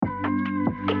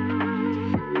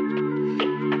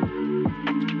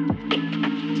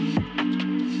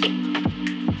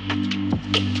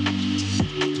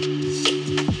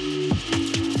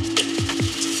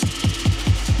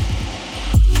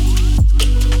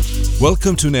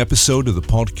Welcome to an episode of the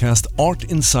podcast Art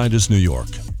Insiders New York.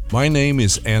 My name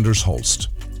is Anders Holst.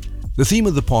 The theme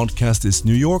of the podcast is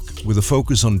New York, with a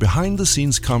focus on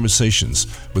behind-the-scenes conversations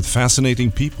with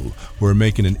fascinating people who are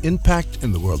making an impact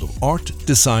in the world of art,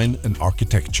 design, and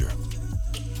architecture.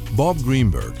 Bob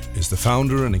Greenberg is the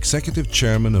founder and executive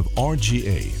chairman of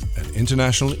RGA, an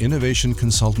international innovation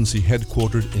consultancy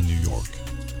headquartered in New York.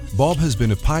 Bob has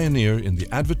been a pioneer in the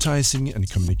advertising and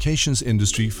communications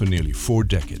industry for nearly 4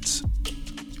 decades.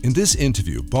 In this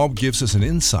interview, Bob gives us an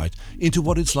insight into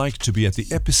what it's like to be at the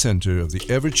epicenter of the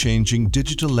ever-changing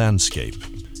digital landscape,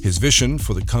 his vision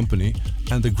for the company,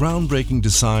 and the groundbreaking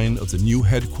design of the new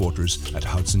headquarters at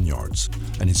Hudson Yards,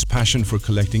 and his passion for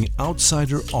collecting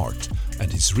outsider art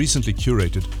and his recently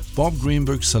curated Bob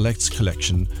Greenberg Selects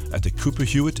collection at the Cooper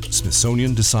Hewitt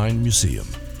Smithsonian Design Museum.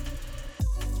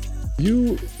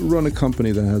 You run a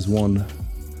company that has won,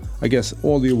 I guess,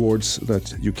 all the awards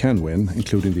that you can win,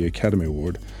 including the Academy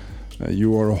Award.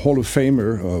 You are a Hall of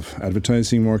Famer of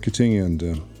advertising, marketing,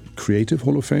 and creative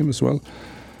Hall of Fame as well.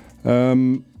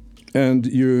 And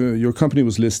your company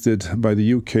was listed by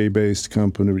the UK-based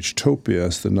company Richtopia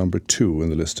as the number 2 in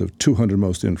the list of 200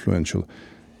 most influential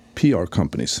PR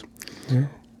companies. Yeah.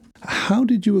 How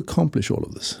did you accomplish all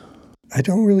of this? I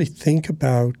don't really think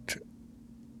about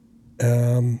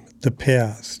the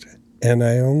past, and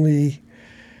I only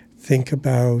think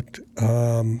about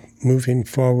moving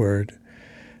forward.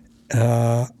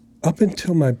 Up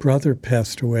until my brother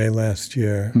passed away last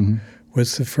year,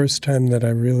 was the first time that I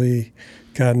really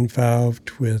got involved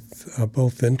with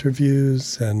both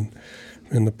interviews and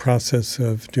in the process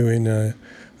of doing a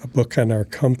book on our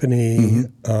company,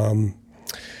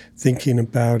 thinking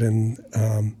about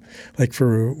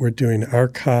we're doing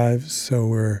archives, so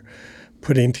we're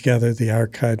putting together the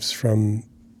archives from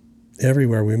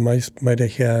everywhere. We might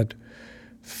have had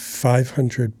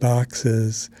 500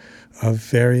 boxes of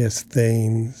various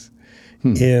things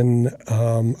in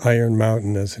Iron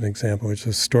Mountain, as an example, which is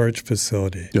a storage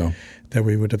facility that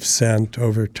we would have sent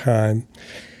over time.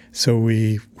 So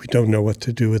we don't know what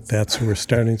to do with that, so we're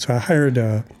starting. So I hired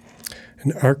an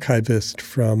archivist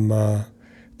from the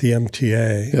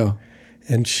MTA,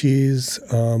 and she's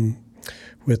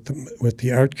with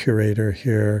the art curator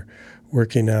here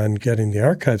working on getting the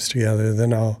archives together.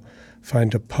 Then I'll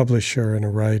find a publisher and a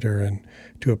writer and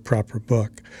do a proper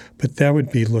book. But that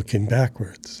would be looking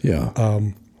backwards.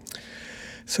 So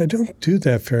I don't do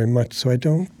that very much. So I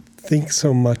don't think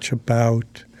so much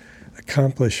about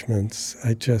accomplishments.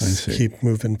 I just keep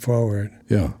moving forward.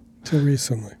 Till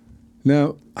recently.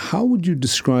 Now, how would you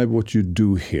describe what you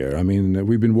do here? I mean,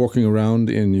 we've been walking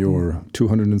around in your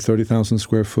 230,000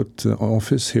 square foot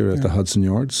office here at the Hudson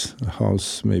Yards, a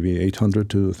house maybe 800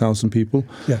 to 1,000 people.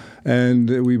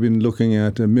 And we've been looking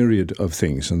at a myriad of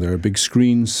things, and there are big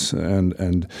screens.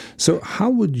 And so how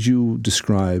would you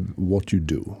describe what you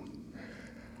do?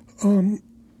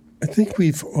 I think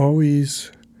we've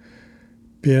always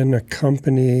been a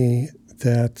company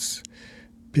that's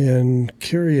been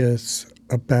curious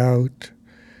about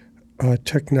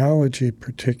technology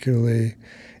particularly,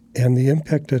 and the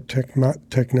impact of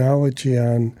technology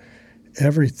on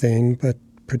everything, but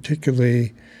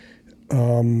particularly,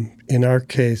 in our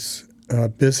case,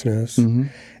 business,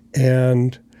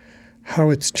 and how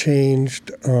it's changed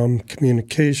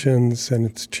communications and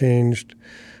it's changed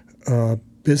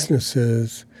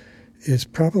businesses is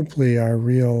probably our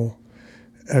real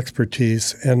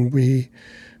expertise. And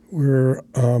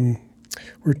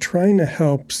we're trying to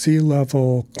help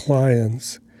C-level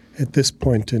clients at this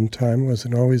point in time,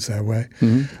 wasn't always that way,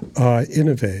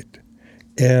 innovate.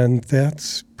 And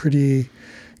that's pretty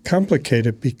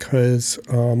complicated because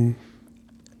in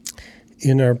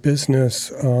our business,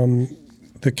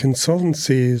 the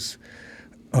consultancies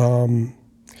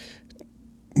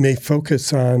may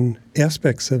focus on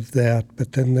aspects of that,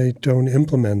 but then they don't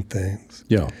implement things.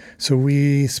 So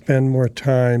we spend more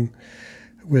time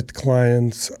with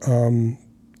clients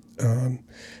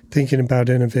thinking about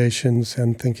innovations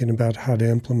and thinking about how to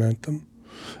implement them.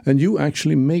 And you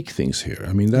actually make things here.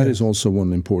 I mean, that is also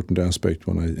one important aspect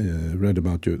when I read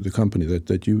about the company,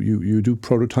 that you do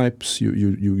prototypes,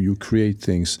 you create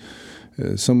things.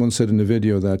 Someone said in the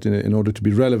video that in order to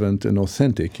be relevant and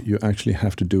authentic, you actually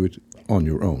have to do it on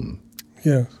your own.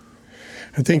 Yeah.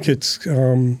 I think it's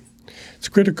a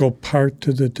critical part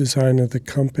to the design of the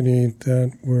company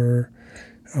that we're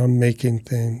making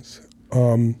things.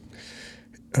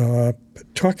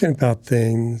 Talking about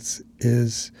things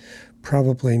is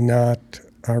probably not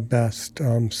our best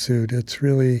suit. It's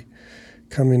really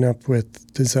coming up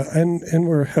with design, and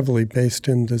we're heavily based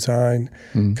in design,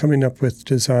 coming up with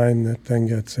design that then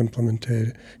gets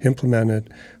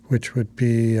implemented which would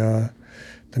be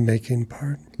the making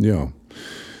part. Yeah.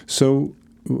 So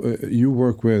you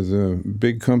work with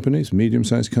big companies,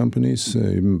 medium-sized companies,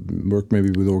 you work maybe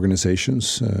with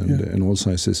organizations and all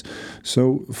sizes.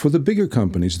 So for the bigger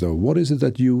companies, though, what is it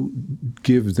that you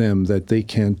give them that they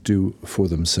can't do for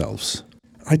themselves?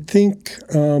 I think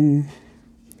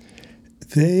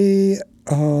they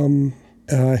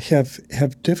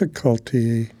have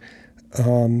difficulty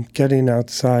getting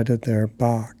outside of their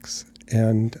box.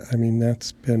 And, I mean,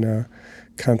 that's been a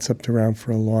concept around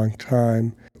for a long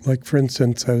time. Like, for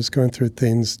instance, I was going through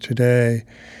things today.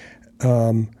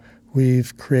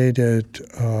 We've created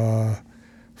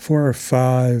 4 or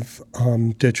 5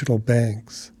 digital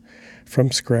banks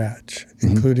from scratch,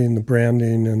 including the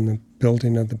branding and the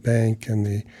building of the bank and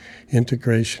the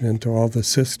integration into all the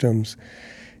systems.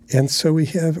 And so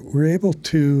we're able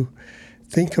to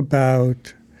think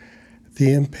about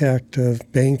the impact of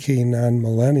banking on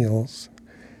millennials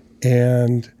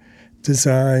and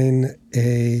design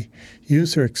a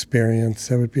user experience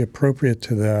that would be appropriate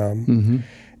to them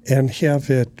and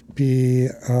have it be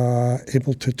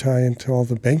able to tie into all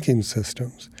the banking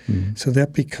systems. So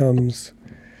that becomes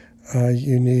a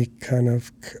unique kind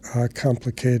of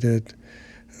complicated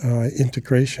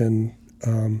integration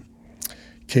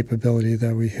capability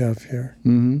that we have here.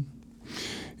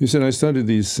 You said I studied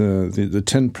these the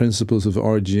 10 principles of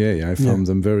RGA. I found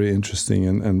them very interesting,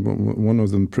 and one of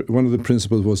the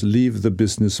principles was leave the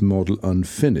business model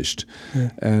unfinished.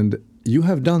 And you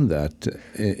have done that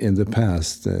in the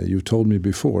past. You told me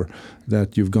before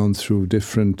that you've gone through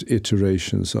different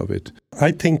iterations of it.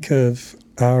 I think of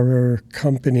our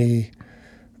company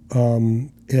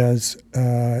as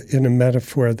in a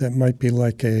metaphor that might be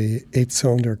like a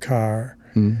 8-cylinder car,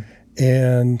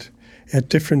 and at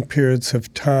different periods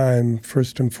of time,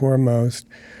 first and foremost,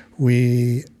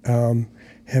 we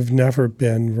have never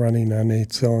been running on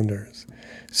 8 cylinders.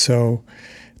 So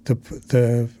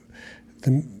the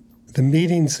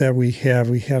meetings that we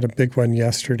had a big one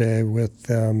yesterday with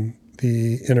the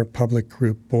Interpublic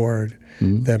Group board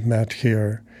that met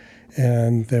here,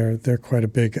 and they're quite a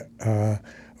big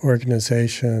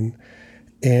organization.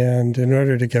 And in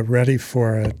order to get ready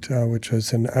for it, which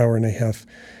was an hour and a half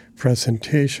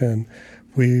presentation,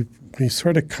 we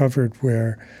sort of covered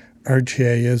where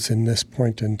RGA is in this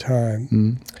point in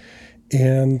time.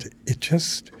 And it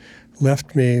just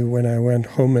left me when I went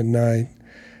home at night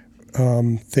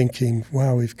thinking,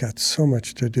 wow, we've got so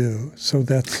much to do. So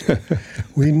that's,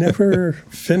 we never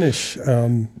finish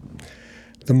the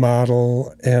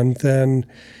model. And then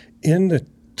in the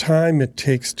time it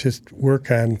takes to work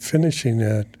on finishing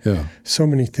it, so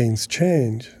many things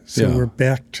change. So we're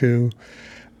back to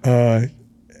a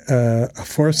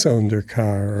 4-cylinder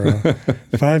car or a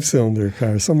 5-cylinder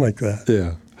car, something like that.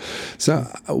 Yeah. So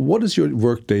what does your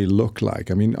workday look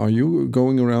like? I mean, are you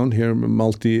going around here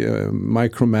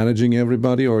micromanaging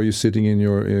everybody, or are you sitting in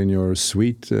your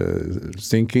suite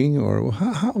thinking, or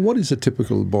what is a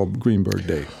typical Bob Greenberg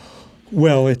day?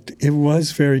 Well, it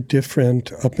was very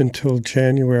different up until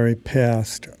January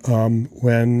past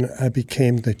when I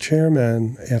became the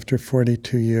chairman after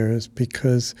 42 years,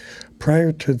 because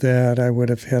prior to that I would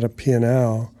have had a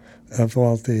P&L of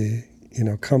all the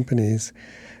companies,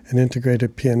 an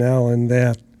integrated P&L, and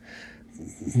that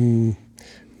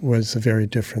was a very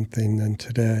different thing than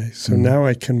today. So now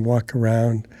I can walk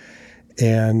around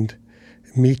and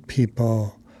meet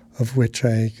people of which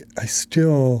I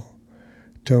still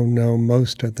don't know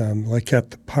most of them. Like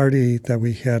at the party that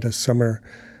we had, a summer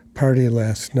party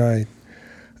last night,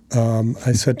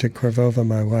 I said to Korvova,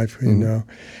 my wife,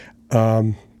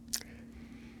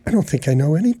 I don't think I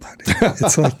know anybody.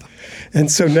 It's like,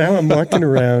 and so now I'm walking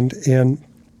around, and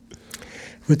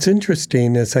what's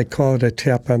interesting is I call it a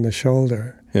tap on the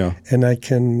shoulder. Yeah. And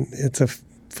it's a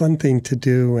fun thing to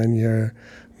do when you're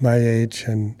my age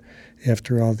and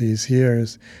after all these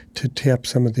years, to tap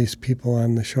some of these people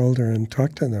on the shoulder and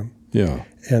talk to them. Yeah.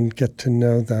 And get to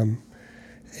know them.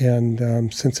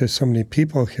 And since there's so many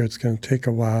people here, it's going to take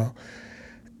a while.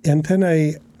 And then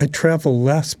I travel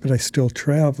less, but I still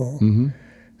travel.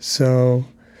 So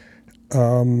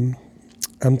I'm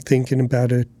thinking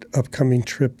about an upcoming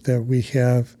trip that we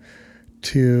have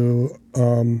to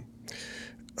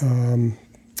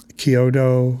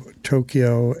Kyoto,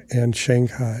 Tokyo, and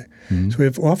Shanghai. So we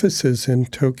have offices in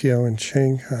Tokyo and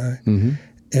Shanghai,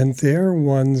 and they're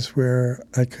ones where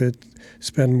I could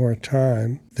spend more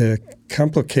time. The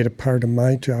complicated part of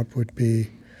my job would be,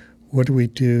 what do we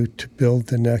do to build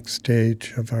the next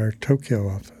stage of our Tokyo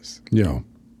office? Yeah.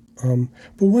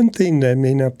 But one thing that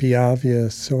may not be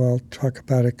obvious, so I'll talk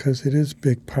about it because it is a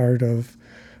big part of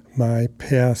my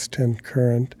past and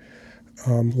current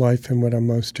life and what I'm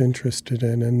most interested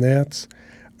in, and that's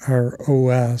our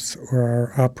OS, or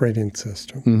our operating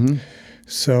system. Mm-hmm.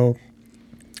 So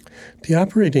the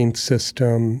operating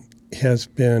system has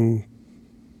been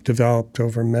developed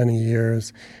over many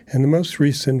years, and the most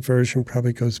recent version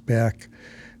probably goes back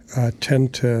 10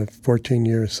 to 14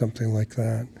 years, something like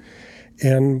that.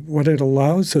 And what it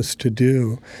allows us to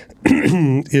do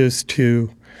is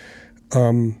to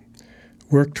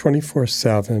work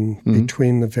 24/7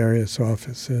 between the various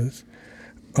offices,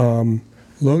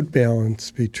 load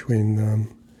balance between them,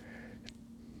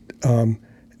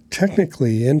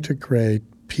 technically integrate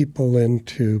people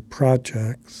into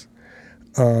projects,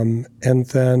 and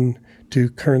then do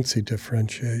currency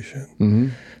differentiation. Mm-hmm.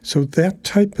 So that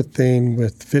type of thing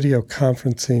with video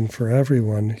conferencing for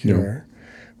everyone here,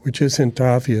 which isn't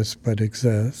obvious but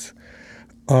exists,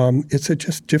 it's a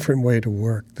just different way to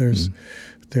work. There's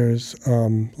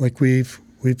like we've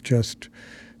just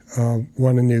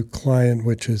won a new client,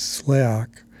 which is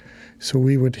Slack. So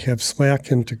we would have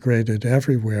Slack integrated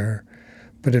everywhere.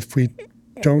 But if we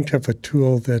don't have a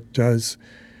tool that does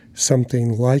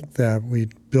something like that,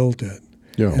 we'd build it.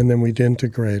 Yeah. And then we'd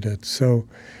integrate it. So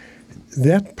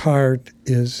that part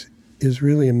is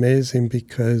really amazing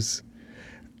because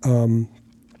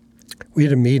we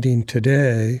had a meeting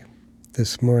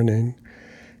this morning,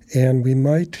 and we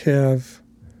might have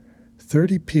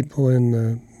 30 people in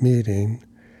the meeting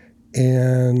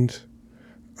and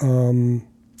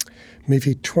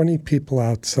maybe 20 people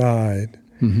outside.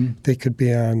 Mm-hmm. They could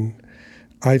be on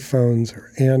iPhones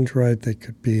or Android. They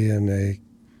could be in a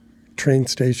train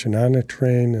station, on a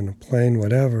train, in a plane,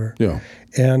 whatever. Yeah.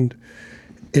 And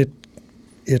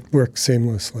it works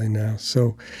seamlessly now.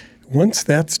 So once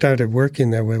that started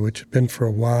working that way, which had been for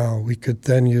a while, we could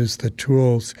then use the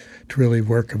tools to really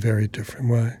work a very different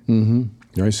way. Mm-hmm.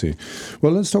 I see.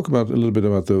 Well, let's talk a little bit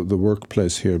about the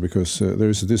workplace here, because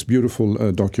there's this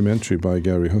beautiful documentary by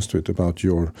Gary Hustvedt about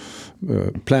your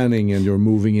planning and your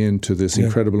moving into this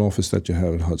incredible office that you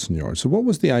have at Hudson Yards. So what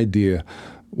was the idea?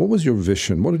 What was your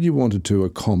vision? What did you want to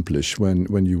accomplish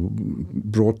when you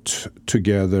brought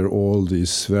together all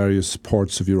these various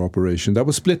parts of your operation that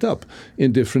was split up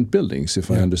in different buildings, if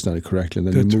I understand it correctly, and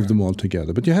then you moved them all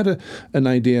together? But you had an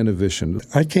idea and a vision.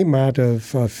 I came out of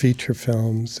feature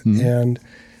films, and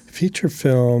feature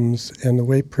films and the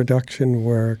way production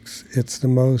works, it's the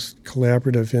most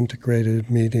collaborative, integrated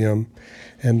medium.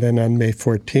 And then on May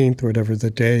 14th, whatever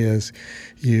the day is,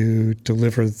 you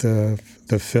deliver the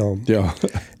film. Yeah.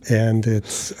 And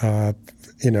it's,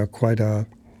 quite a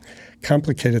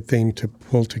complicated thing to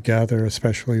pull together,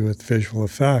 especially with visual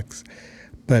effects.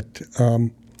 But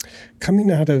coming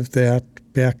out of that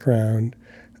background,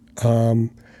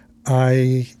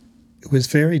 it was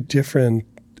very different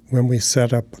when we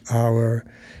set up our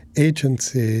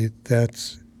agency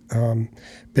that's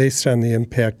based on the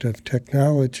impact of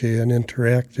technology, an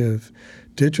interactive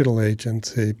digital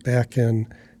agency back in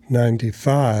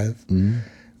 95.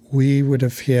 We would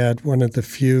have had one of the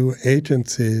few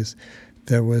agencies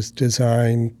that was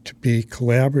designed to be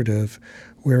collaborative,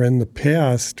 where in the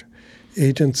past,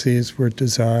 agencies were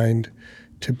designed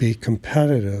to be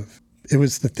competitive. It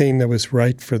was the thing that was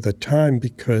right for the time,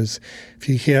 because if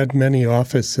you had many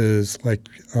offices like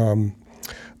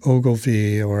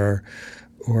Ogilvy or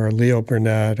Leo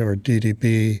Burnett or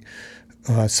DDB,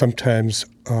 sometimes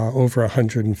over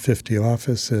 150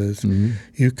 offices,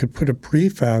 you could put a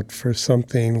brief out for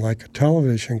something like a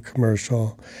television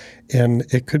commercial, and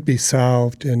it could be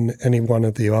solved in any one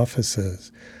of the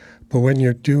offices. But when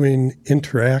you're doing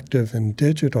interactive and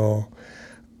digital,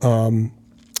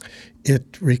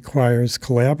 it requires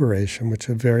collaboration, which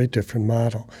is a very different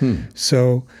model.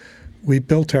 So we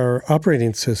built our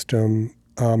operating system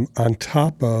on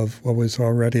top of what was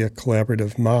already a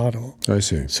collaborative model. I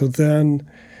see. So then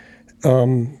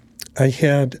I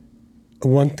had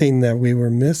one thing that we were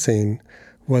missing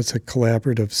was a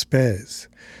collaborative space.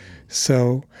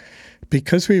 So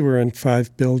because we were in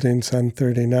 5 buildings on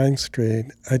 39th Street,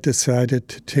 I decided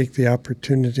to take the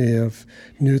opportunity of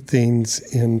new things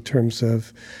in terms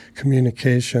of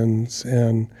communications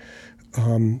and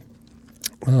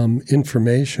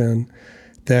information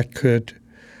that could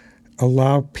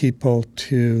allow people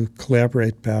to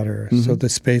collaborate better. So the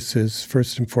space is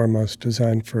first and foremost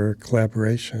designed for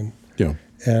collaboration. Yeah.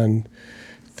 And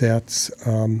that's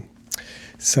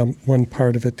one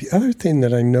part of it. The other thing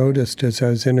that I noticed as I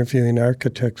was interviewing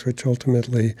architects, which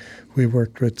ultimately we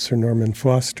worked with Sir Norman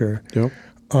Foster,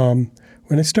 when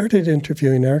I started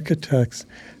interviewing architects,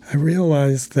 I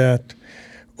realized that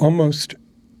almost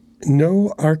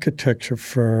no architecture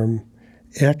firm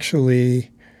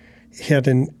actually had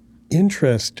an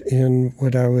interest in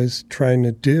what I was trying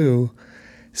to do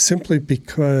simply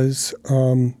because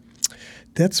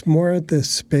that's more the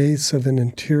space of an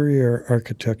interior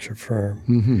architecture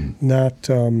firm, not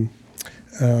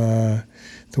the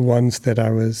ones that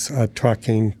I was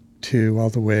talking to all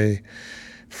the way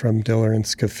from Diller and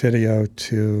Scofidio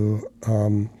to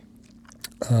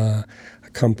a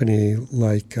company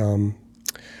like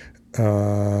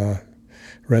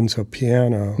Renzo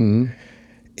Piano.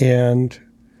 And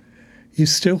you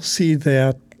still see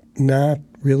that not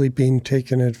really being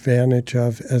taken advantage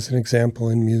of, as an example,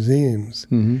 in museums.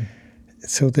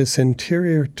 So this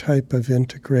interior type of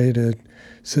integrated,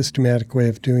 systematic way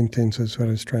of doing things is what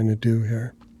I was trying to do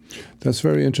here. That's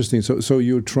very interesting. So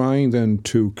you're trying then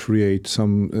to create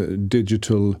some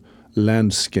digital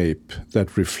landscape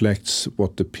that reflects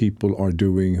what the people are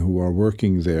doing who are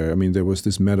working there. I mean, there was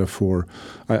this metaphor.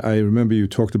 I remember you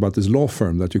talked about this law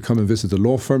firm, that you come and visit the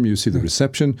law firm, you see the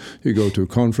reception, you go to a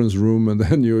conference room, and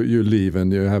then you leave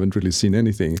and you haven't really seen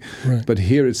anything. Right. But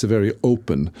here it's a very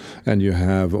open, and you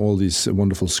have all these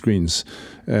wonderful screens,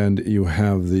 and you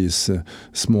have these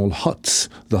small huts,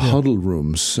 the huddle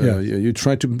rooms. You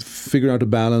try to figure out a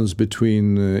balance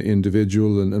between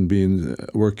individual and being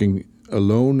working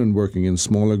alone and working in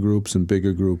smaller groups and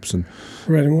bigger groups.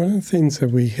 Right, and one of the things that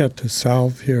we had to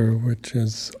solve here, which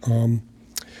is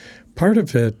part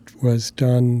of it was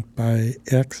done by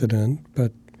accident,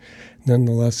 but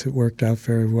nonetheless it worked out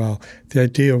very well. The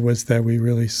idea was that we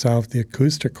really solved the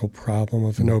acoustical problem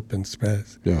of an open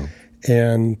space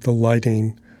and the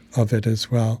lighting of it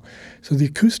as well. So the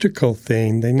acoustical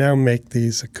thing, they now make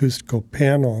these acoustical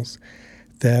panels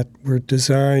that were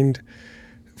designed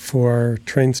for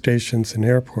train stations and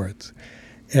airports.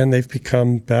 And they've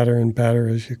become better and better,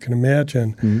 as you can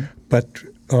imagine. But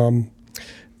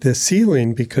the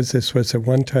ceiling, because this was at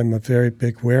one time a very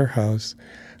big warehouse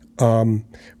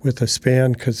with a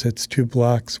span, because it's 2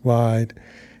 blocks wide,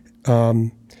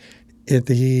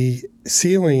 the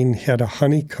ceiling had a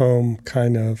honeycomb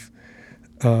kind of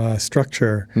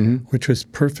structure, which was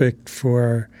perfect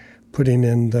for putting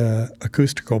in the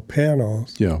acoustical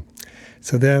panels.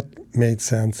 So that made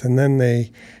sense. And then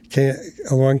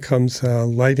along comes a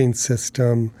lighting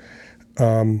system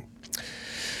out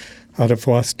of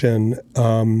Austin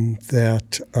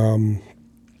that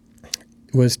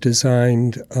was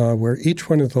designed where each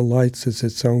one of the lights is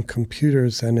its own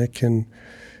computers, and it can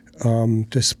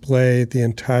display the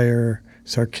entire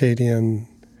circadian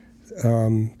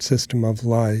system of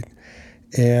light.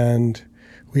 And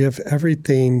we have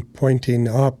everything pointing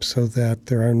up so that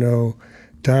there are no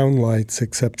downlights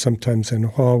except sometimes in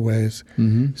hallways,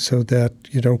 so that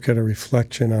you don't get a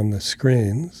reflection on the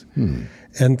screens.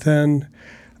 And then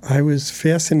I was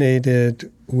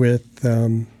fascinated with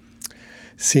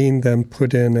seeing them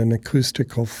put in an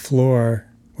acoustical floor.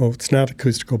 Well, it's not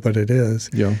acoustical, but it is.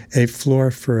 A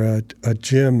floor for a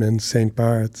gym in St.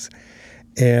 Bart's.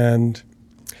 And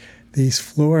these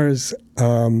floors,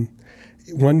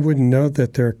 one wouldn't know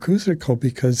that they're acoustical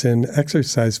because in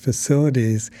exercise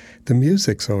facilities, the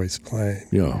music's always playing.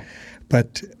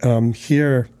 But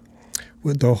here,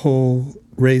 with the whole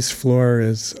raised floor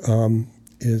is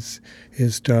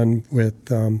done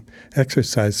with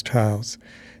exercise tiles,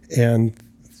 and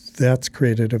that's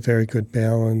created a very good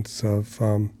balance of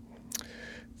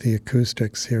the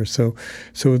acoustics here. So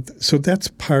that's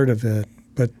part of it.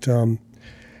 But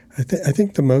I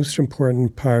think the most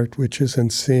important part, which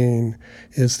isn't seen,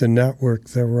 is the network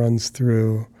that runs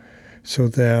through, so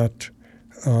that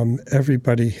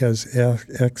everybody has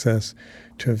access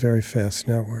to a very fast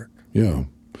network.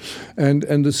 And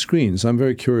the screens, I'm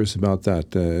very curious about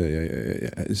that.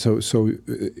 So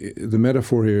the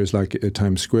metaphor here is like a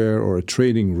Times Square or a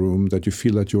trading room, that you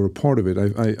feel that you're a part of it.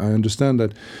 I understand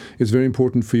that it's very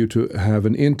important for you to have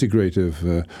an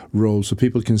integrative role, so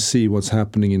people can see what's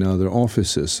happening in other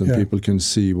offices, and people can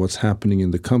see what's happening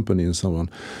in the company and so on.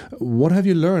 What have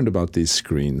you learned about these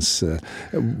screens?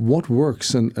 What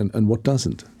works and what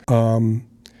doesn't?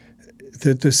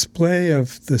 The display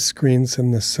of the screens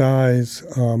and the size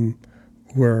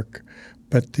work,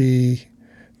 but the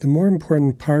more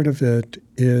important part of it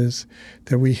is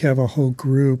that we have a whole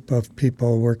group of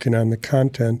people working on the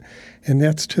content, and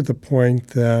that's to the point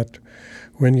that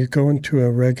when you go into a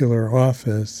regular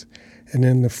office, and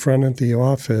in the front of the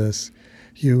office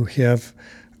you have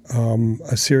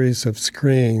a series of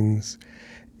screens,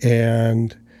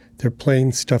 and they're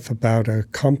playing stuff about a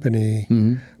company,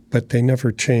 but they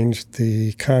never changed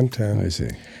the content. I see.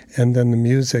 And then the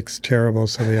music's terrible,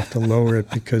 so they have to lower it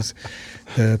because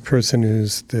the person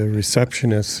who's the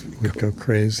receptionist would go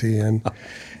crazy. And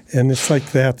it's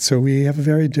like that. So we have a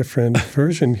very different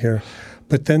version here.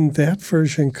 But then that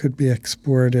version could be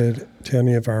exported to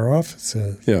any of our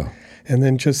offices. Yeah. And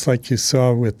then just like you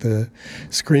saw with the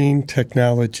screen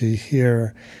technology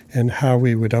here and how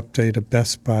we would update a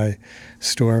Best Buy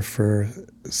store for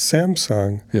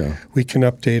Samsung, we can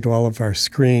update all of our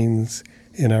screens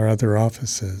in our other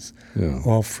offices,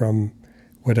 all from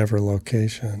whatever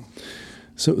location.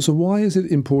 So why is it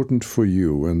important for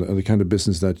you and the kind of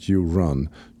business that you run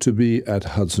to be at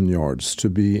Hudson Yards, to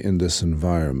be in this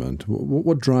environment?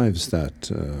 What drives that?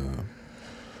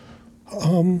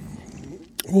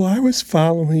 Well, I was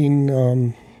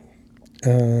following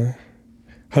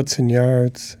Hudson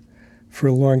Yards for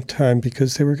a long time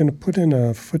because they were going to put in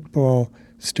a football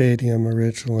stadium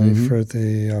originally for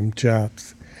the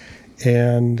Jets.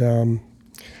 And a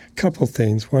couple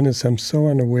things. One is I'm so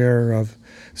unaware of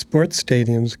sports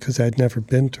stadiums because I'd never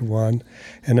been to one.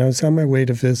 And I was on my way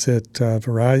to visit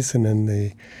Verizon, and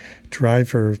the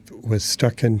driver was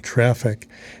stuck in traffic.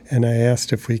 And I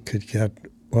asked if we could get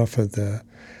off of the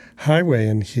highway,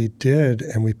 and he did.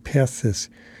 And we passed this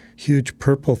huge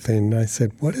purple thing. And I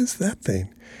said, "What is that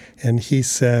thing?" And he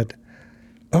said,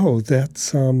 "Oh,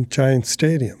 that's Giant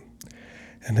Stadium."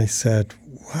 And I said,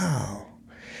 "Wow."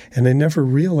 And I never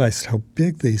realized how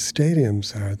big these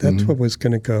stadiums are. That's what was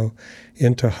going to go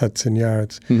into Hudson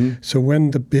Yards. So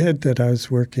when the bid that I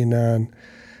was working on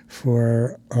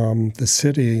for the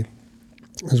city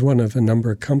as one of a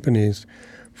number of companies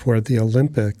for the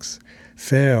Olympics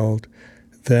failed,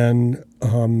 then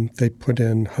they put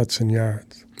in Hudson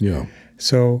Yards. Yeah.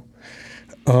 So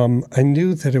I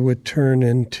knew that it would turn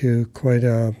into quite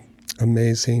a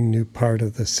amazing new part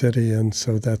of the city, and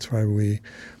so that's why we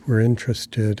were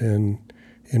interested in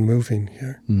moving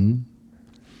here.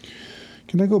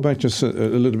 Can I go back just a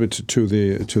little bit to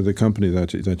the company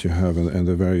that you have and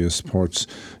the various parts?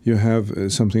 You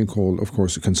have something called, of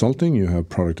course, consulting. You have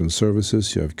product and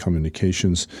services. You have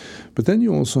communications, but then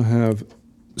you also have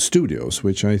studios,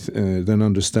 which I then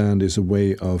understand is a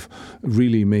way of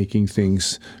really making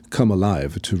things come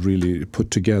alive, to really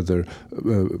put together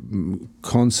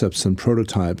concepts and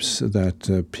prototypes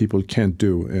that people can't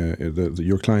do,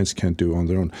 your clients can't do on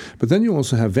their own. But then you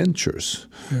also have ventures,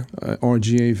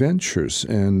 RGA Ventures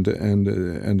and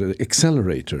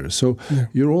Accelerator. So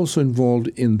you're also involved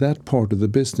in that part of the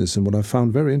business. And what I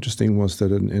found very interesting was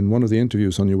that in one of the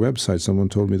interviews on your website, someone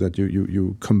told me that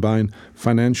you combine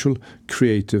financial,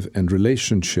 creative, and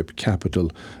relationship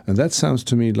capital. And that sounds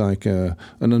to me like an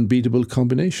unbeatable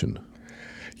combination.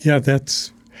 Yeah,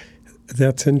 that's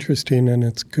interesting and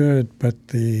it's good, but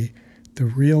the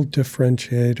real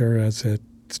differentiator as it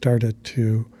started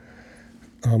to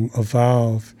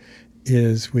evolve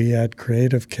is we add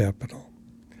creative capital.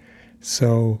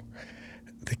 So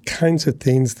the kinds of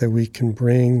things that we can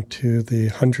bring to the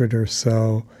 100 or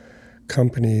so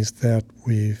companies that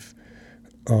we've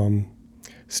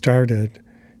started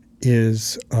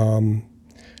is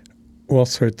all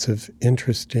sorts of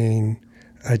interesting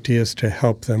ideas to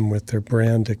help them with their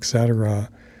brand, et cetera,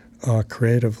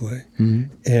 creatively.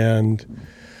 And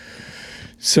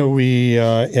so we,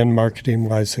 and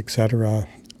marketing-wise, et cetera.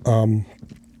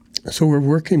 So we're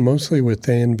working mostly with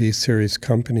A and B series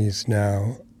companies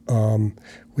now.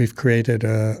 We've created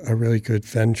a really good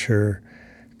venture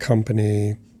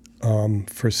company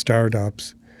for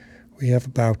startups. We have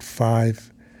about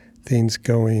 5 things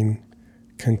going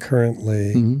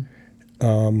concurrently.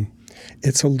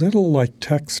 It's a little like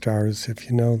Techstars, if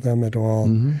you know them at all.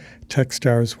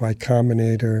 Techstars, Y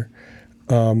Combinator.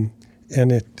 And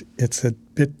it's a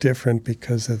bit different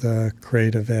because of the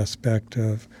creative aspect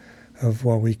of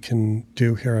what we can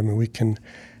do here. I mean, we can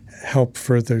help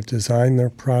further design their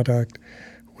product.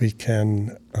 We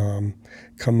can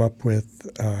come up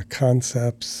with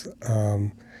concepts.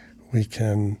 We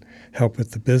can help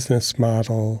with the business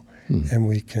model, and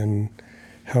we can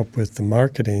help with the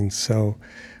marketing. So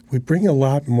we bring a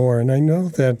lot more. And I know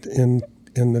that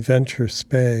in the venture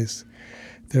space,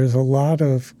 there's a lot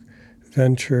of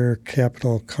venture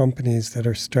capital companies that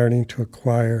are starting to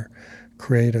acquire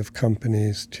creative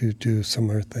companies to do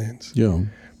similar things. Yeah.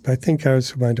 But I think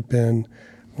ours might have been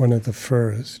one of the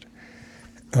first.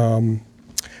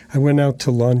 I went out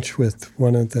to lunch with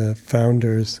one of the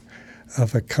founders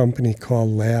of a company called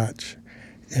Latch,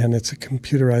 and it's a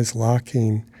computerized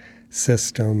locking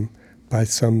system by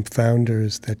some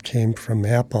founders that came from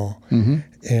Apple.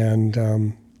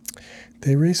 And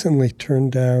they recently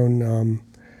turned down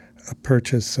a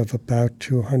purchase of about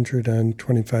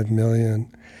 $225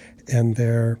 million, and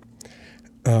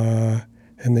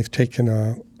they've taken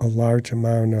a large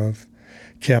amount of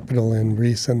capital in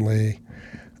recently,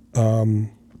 and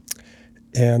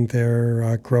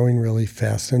they're growing really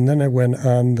fast. And then I went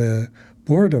on the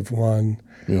board of one,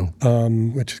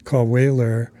 which is called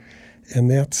Whaler,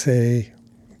 and that's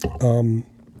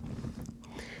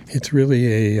it's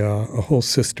really a whole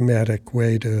systematic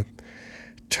way to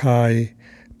tie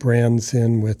brands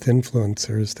in with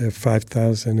influencers. They have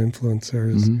 5,000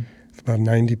 influencers, about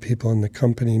 90 people in the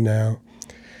company now.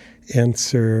 And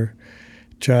Sir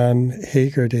John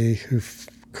Hagerty, who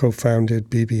co-founded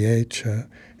BBH,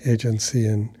 agency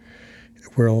and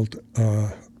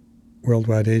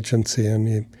worldwide agency, and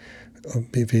he,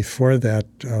 before that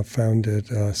founded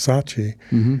Saatchi,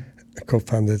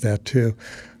 co-founded that too.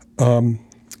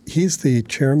 He's the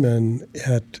chairman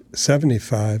at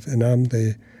 75, and I'm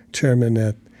the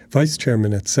vice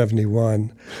chairman at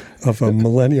 71 of a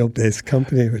millennial-based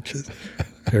company, which is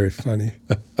very funny.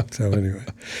 So anyway,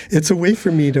 it's a way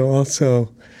for me to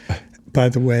also, by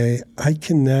the way, I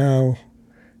can now,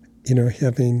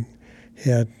 having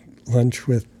had lunch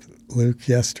with Luke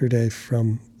yesterday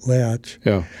from Latch,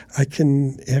 I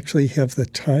can actually have the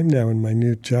time now in my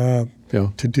new job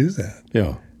to do that.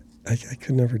 Yeah. I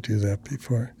could never do that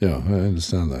before. Yeah, I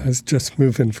understand that. It's just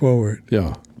moving forward.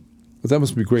 Yeah. But that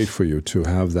must be great for you to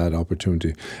have that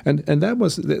opportunity. And that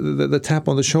was the tap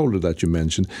on the shoulder that you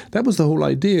mentioned. That was the whole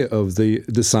idea of the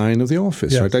design of the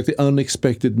office, right? Like the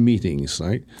unexpected meetings,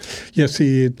 right? Yes,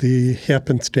 the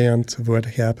happenstance of what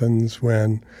happens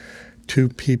when two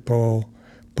people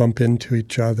bump into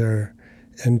each other,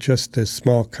 and just this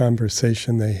small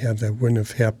conversation they have that wouldn't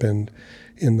have happened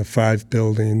in the 5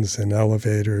 buildings and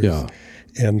elevators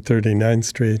and 39th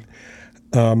Street.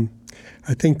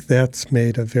 I think that's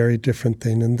made a very different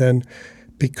thing. And then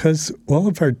because all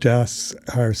of our desks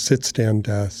are sit-stand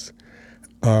desks,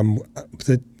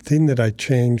 the thing that I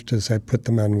changed is I put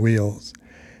them on wheels.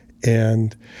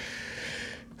 And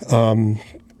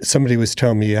somebody was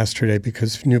telling me yesterday,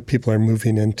 because new people are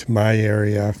moving into my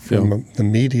area from the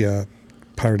media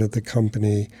part of the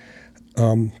company,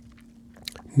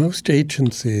 most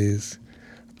agencies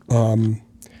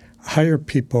hire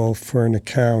people for an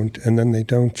account and then they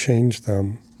don't change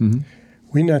them.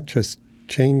 We not just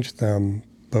change them,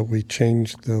 but we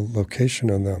change the location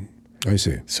of them. I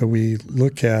see. So we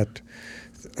look at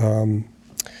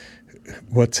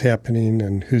what's happening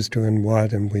and who's doing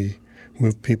what, and we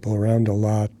move people around a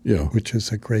lot, which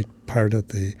is a great part of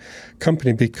the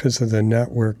company because of the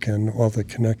network and all the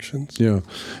connections. Yeah.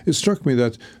 It struck me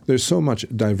that there's so much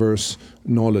diverse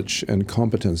knowledge and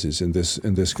competencies in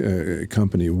this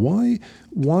company.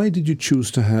 Why did you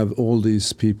choose to have all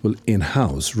these people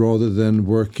in-house rather than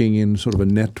working in sort of a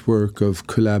network of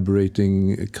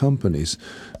collaborating companies?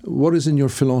 What is in your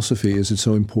philosophy? Is it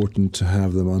so important to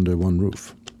have them under one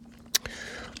roof?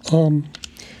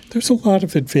 There's a lot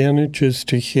of advantages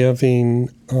to having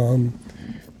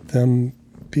them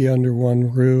be under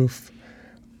one roof.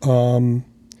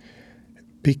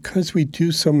 Because we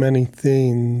do so many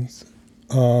things,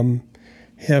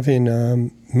 having a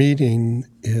meeting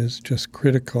is just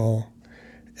critical.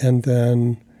 And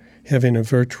then having a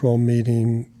virtual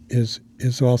meeting is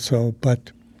also.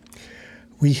 But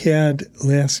we had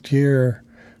last year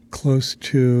close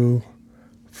to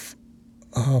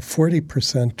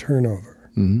 40% turnover.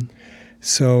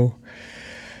 So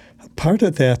part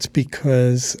of that's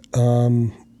because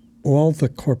all the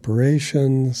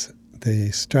corporations,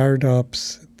 the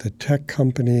startups, the tech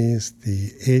companies,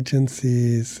 the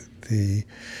agencies, the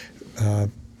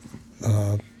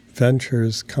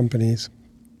ventures companies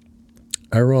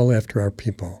are all after our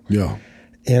people. Yeah.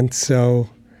 And so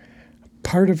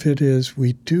part of it is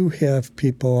we do have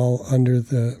people all under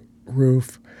the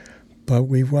roof, but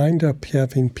we wind up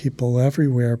having people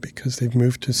everywhere because they've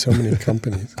moved to so many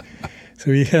companies.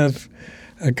 So we have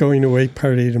a going away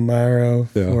party tomorrow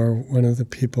for one of the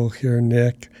people here,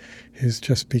 Nick, who's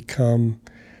just become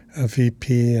a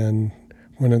VP and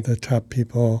one of the top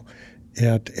people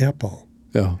at Apple.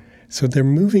 Yeah. So they're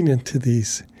moving into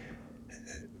these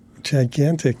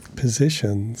gigantic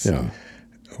positions. Yeah.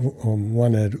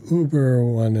 One at Uber,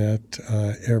 one at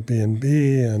Airbnb,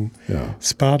 and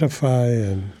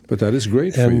Spotify, but that is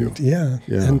great for you. Yeah.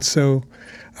 And so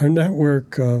our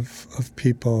network of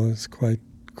people is quite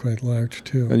large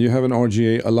too. And you have an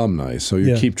RGA alumni, so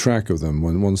you keep track of them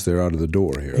once they're out of the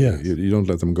door here. Yes. You don't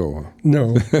let them go. Huh?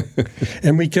 No,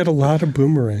 and we get a lot of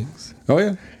boomerangs. Oh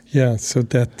yeah. Yeah. So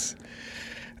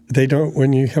they don't.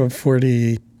 When you have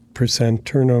 40%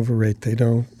 turnover rate, they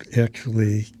don't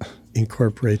actually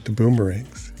incorporate the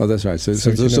boomerangs. Oh, that's right. So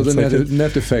the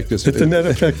net effect is... But the net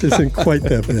effect isn't quite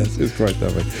that bad. It's quite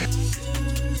that way.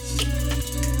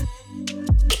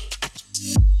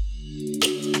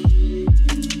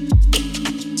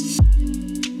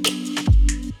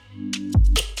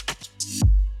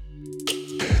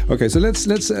 Okay, so let's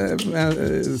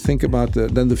think about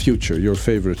then the future, your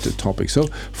favorite topic. So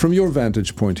from your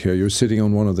vantage point here, you're sitting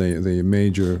on one of the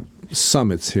major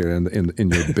summits here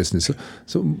in your business.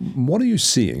 So what are you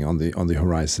seeing on the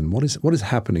horizon? What is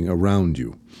happening around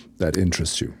you that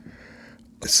interests you?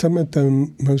 Some of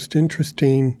the most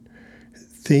interesting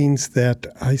things that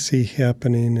I see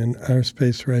happening in our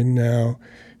space right now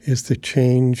is the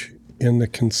change in the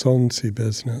consultancy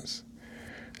business.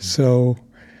 So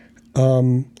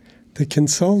the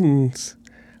consultants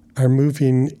are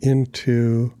moving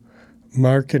into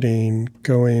marketing,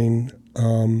 going,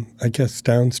 I guess,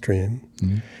 downstream,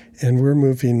 and we're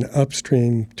moving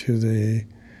upstream to the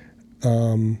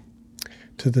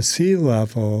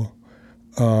C-level,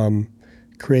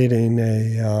 creating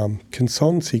a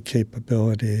consultancy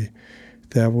capability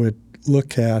that would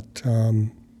look at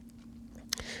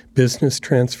business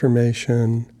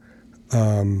transformation,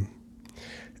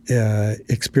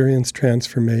 experience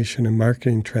transformation, and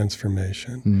marketing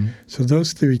transformation. So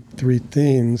those three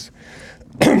themes,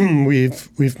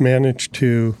 we've managed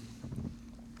to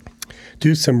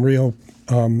do some real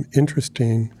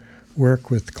interesting work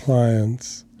with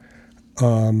clients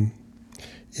in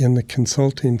the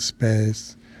consulting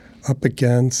space, up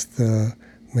against the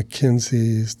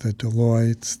McKinseys, the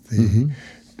Deloittes, the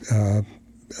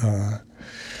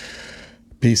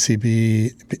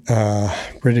BCB,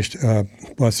 British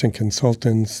Boston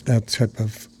Consultants, that type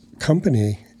of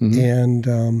company. And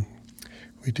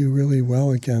we do really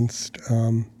well against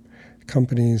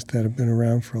companies that have been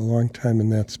around for a long time in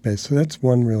that space. So that's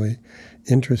one really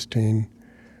interesting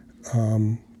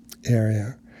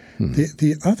area.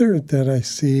 The other that I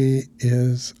see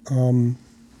is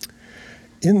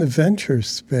in the venture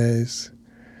space,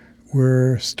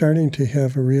 we're starting to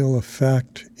have a real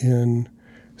effect in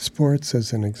sports,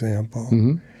 as an example.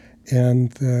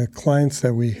 And the clients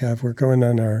that we have, we're going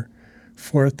on our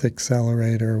 4th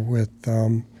accelerator with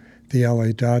the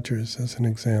LA Dodgers, as an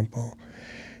example.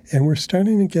 And we're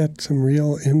starting to get some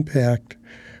real impact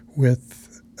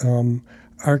with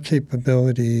our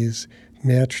capabilities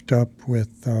matched up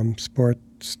with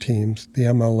sports teams, the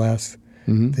MLS,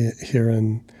 here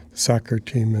in the soccer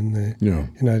team in the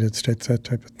United States, that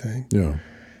type of thing. Yeah,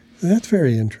 that's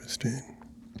very interesting.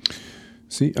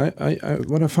 See,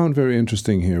 what I found very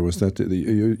interesting here was that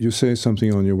you say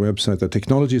something on your website that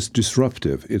technology is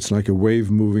disruptive. It's like a wave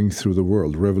moving through the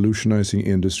world, revolutionizing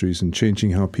industries and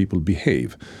changing how people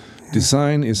behave.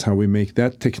 Design is how we make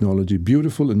that technology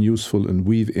beautiful and useful and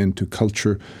weave into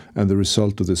culture, and the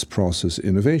result of this process,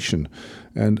 innovation.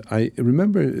 And I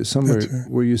remember somewhere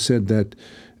where you said that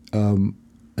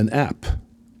an app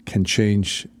can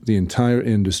change the entire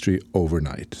industry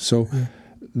overnight. So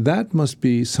that must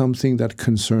be something that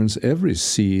concerns every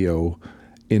CEO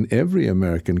in every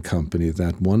American company,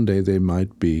 that one day they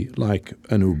might be like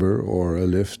an Uber or a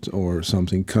Lyft or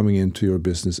something coming into your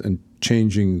business and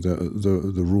changing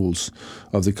the rules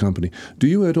of the company. Do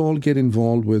you at all get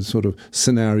involved with sort of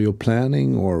scenario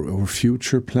planning or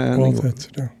future planning? Well, that's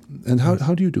no. And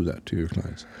how do you do that to your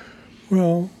clients?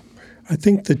 Well, I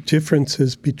think the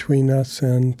differences between us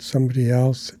and somebody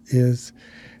else is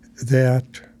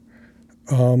that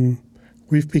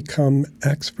we've become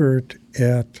expert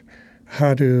at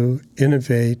how to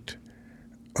innovate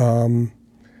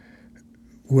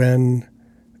when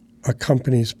a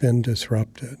company's been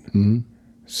disrupted.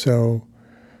 So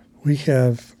we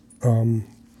have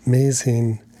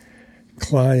amazing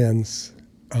clients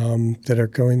that are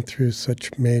going through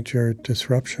such major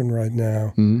disruption right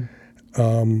now.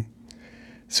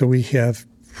 So we have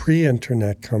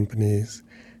pre-internet companies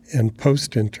and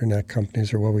post-internet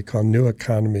companies, or what we call new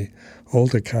economy,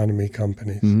 old economy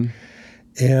companies.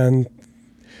 And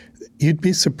you'd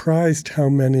be surprised how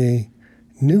many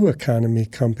new economy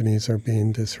companies are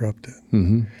being disrupted.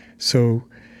 So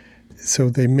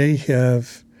they may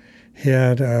have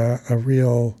had a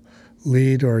real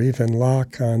lead or even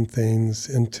lock on things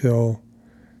until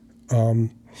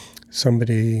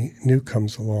somebody new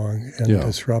comes along and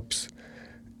disrupts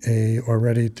a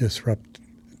already disruptor.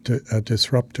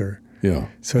 Yeah.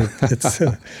 So it's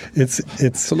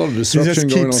a lot of disruption it just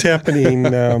going keeps on.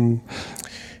 Happening,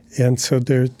 and so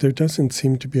there doesn't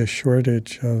seem to be a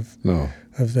shortage of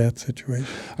that situation.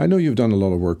 I know you've done a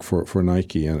lot of work for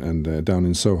Nike, and down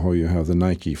in Soho you have the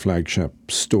Nike flagship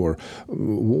store.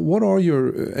 What are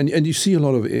your and you see a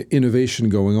lot of innovation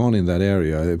going on in that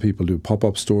area. People do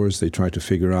pop-up stores. They try to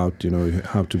figure out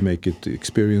how to make it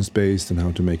experience based and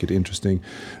how to make it interesting.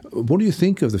 What do you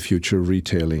think of the future of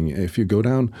retailing? If you go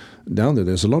down there,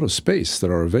 there's a lot of space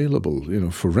that are available,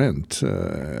 for rent.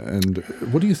 And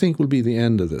what do you think will be the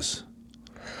end of this?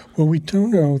 Well, we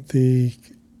don't know the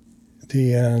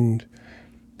end,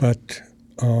 but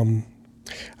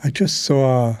I just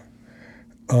saw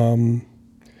a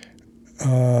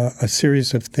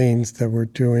series of things that we're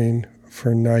doing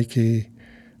for Nike,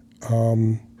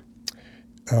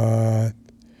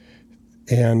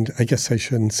 and I guess I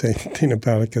shouldn't say anything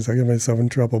about it because I get myself in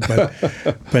trouble. But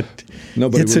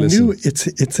Nobody will listen.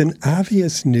 It's an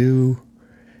obvious new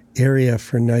area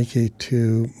for Nike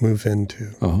to move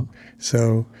into. Uh-huh.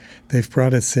 So they've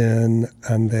brought us in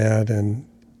on that, and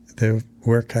their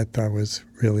work I thought was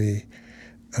really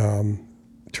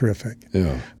terrific.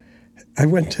 Yeah. I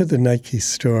went to the Nike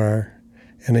store,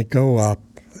 and I go up,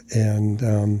 and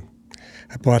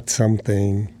I bought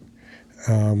something.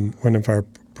 One of our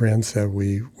brands that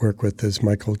we work with is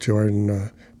Michael Jordan,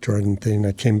 a Jordan thing.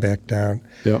 I came back down.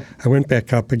 Yeah. I went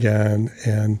back up again,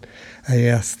 and I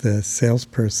asked the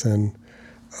salesperson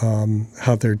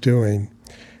how they're doing.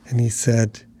 And he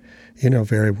said,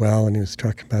 very well, and he was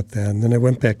talking about that. And then I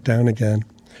went back down again,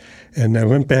 and I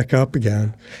went back up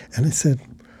again. And I said,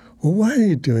 well, why are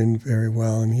you doing very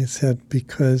well? And he said,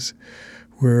 because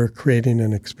we're creating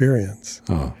an experience.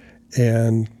 Oh.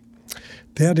 And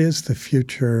that is the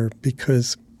future,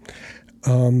 because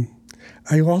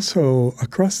I also,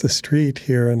 across the street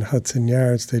here in Hudson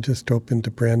Yards, they just opened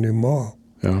a brand new mall.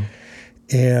 Yeah.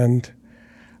 And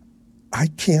I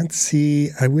can't see,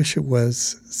 I wish it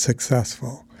was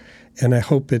successful, and I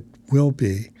hope it will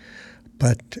be.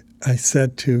 But I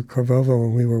said to Corvovo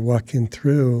when we were walking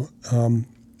through on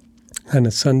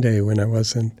a Sunday when I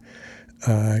wasn't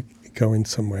going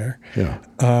somewhere,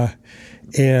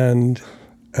 and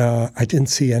I didn't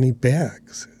see any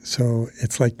bags. So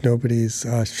it's like nobody's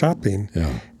shopping,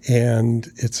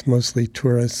 and it's mostly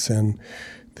tourists and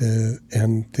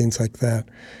things like that.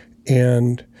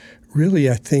 And really,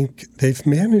 I think they've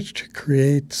managed to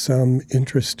create some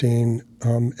interesting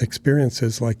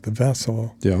experiences, like the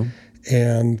vessel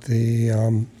and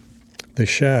the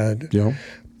shed. Yeah.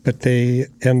 But the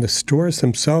stores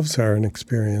themselves are an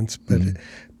experience.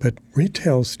 But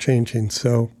retail's changing.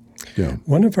 So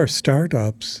one of our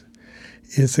startups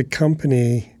is a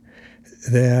company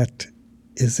that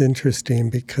is interesting,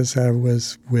 because I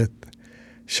was with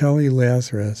Shelley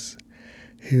Lazarus,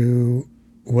 who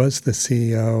was the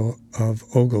CEO of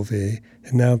Ogilvy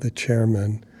and now the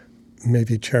chairman,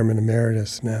 maybe chairman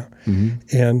emeritus now.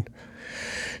 Mm-hmm. And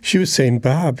she was saying,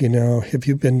 Bob, have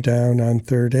you been down on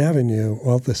 3rd Avenue?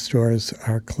 All the stores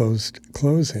are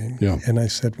closing. Yeah. And I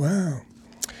said, wow.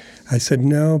 I said,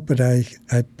 no, but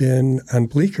I've been on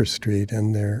Bleecker Street,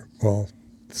 and they're,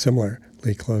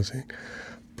 similarly closing.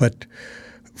 But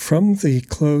from the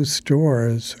closed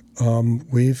stores,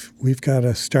 we've got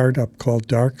a startup called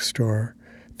Dark Store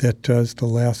that does the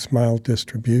last mile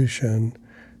distribution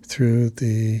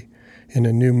in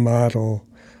a new model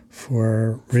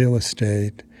for real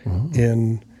estate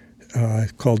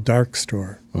called Dark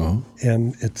Store. Uh-huh.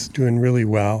 And it's doing really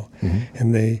well. Mm-hmm.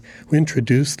 And we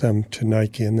introduced them to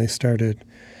Nike, and they started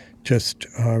just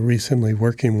recently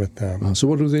working with them. So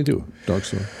what do they do, Dark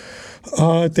Store?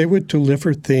 They would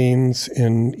deliver things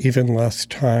in even less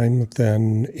time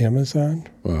than Amazon.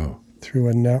 Wow. Through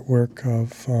a network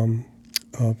of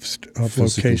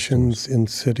locations stores in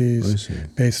cities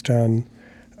based on,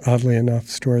 oddly enough,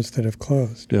 stores that have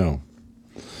closed. Yeah.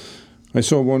 I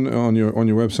saw one on your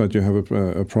website. You have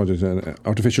a project, an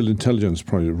artificial intelligence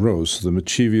project, Rose, the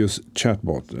mischievous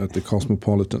chatbot at the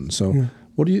Cosmopolitan. So,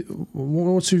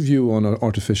 what's your view on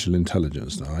artificial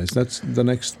intelligence now? Is that the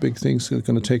next big thing that's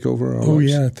going to take over our lives? Oh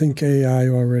yeah, I think AI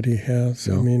already has.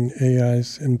 Yeah. I mean, AI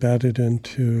is embedded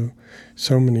into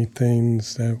so many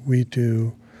things that we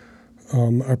do.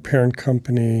 Our parent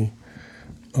company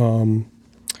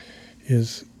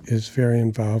is very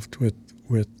involved with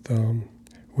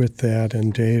that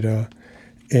and data.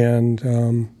 And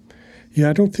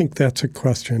I don't think that's a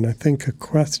question. I think a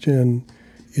question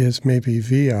is maybe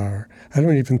VR. I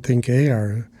don't even think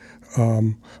AR,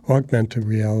 augmented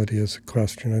reality, is a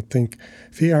question. I think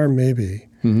VR maybe.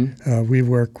 Mm-hmm. We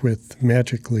work with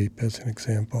Magic Leap, as an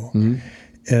example,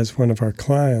 as one of our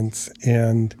clients.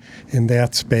 And in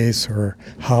that space, or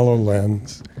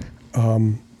HoloLens,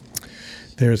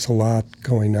 there's a lot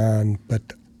going on,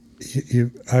 but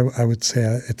I would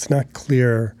say it's not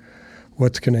clear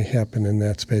what's going to happen in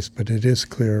that space, but it is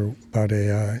clear about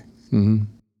AI. Mm-hmm.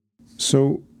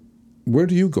 So where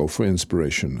do you go for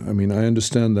inspiration? I mean, I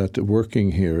understand that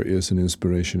working here is an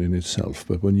inspiration in itself,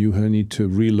 but when you need to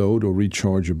reload or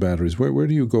recharge your batteries, where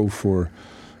do you go for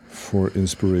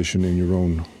inspiration in your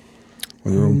own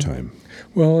time?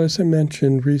 Well, as I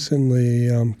mentioned recently,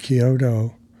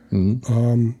 Kyoto,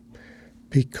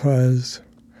 because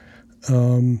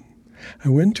I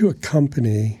went to a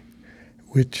company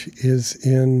which is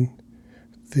in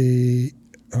the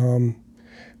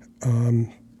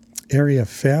area of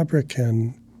fabric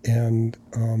and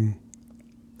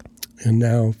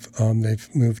now they've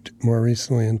moved more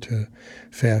recently into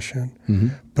fashion. Mm-hmm.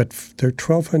 But they're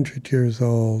 1,200 years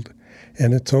old,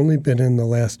 and it's only been in the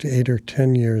last 8 or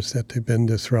 10 years that they've been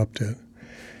disrupted.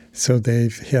 So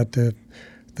they've had the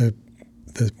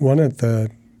one of the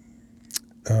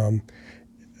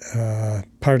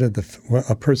part of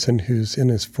a person who's in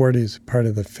his 40s, part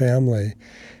of the family,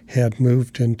 had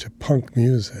moved into punk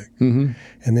music, Mm-hmm.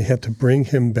 and they had to bring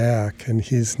him back, and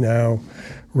he's now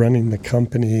running the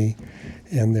company,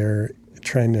 and they're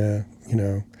trying to,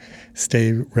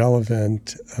 stay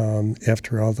relevant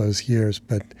after all those years.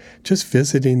 But just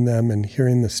visiting them and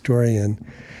hearing the story and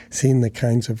seeing the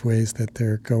kinds of ways that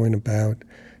they're going about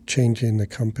changing the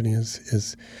company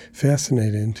is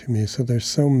fascinating to me. So there's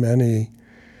so many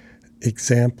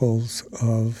examples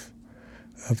of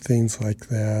things like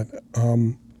that.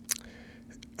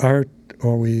 Art,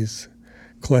 always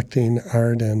collecting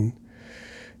art and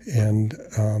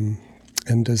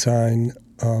design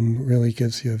really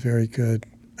gives you a very good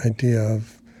idea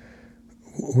of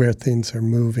where things are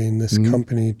moving. This Mm-hmm.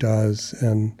 company does,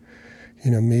 and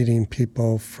meeting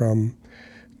people from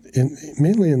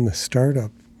mainly in the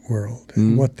startup world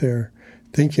and Mm-hmm. what they're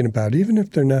thinking about, even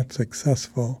if they're not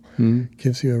successful, Mm-hmm.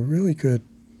 gives you a really good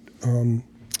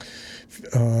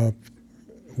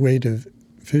way to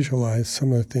visualize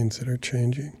some of the things that are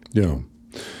changing. Yeah.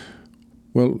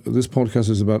 Well, this podcast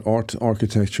is about art,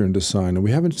 architecture, and design, and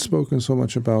we haven't spoken so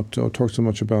much about or talked so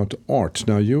much about art.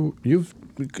 Now, you're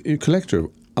a collector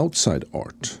of outside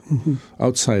art, Mm-hmm.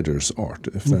 outsiders art,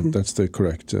 if that's the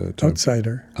correct term.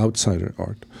 Outsider. Outsider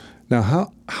art. Now,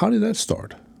 how did that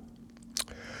start?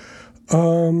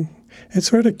 It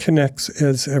sort of connects,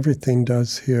 as everything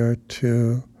does here,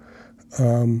 to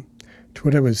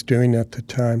what I was doing at the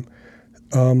time.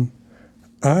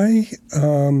 I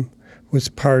was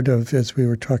part of, as we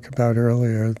were talking about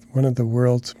earlier, one of the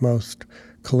world's most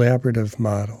collaborative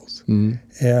models. Mm-hmm.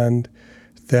 And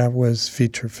that was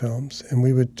feature films. And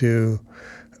we would do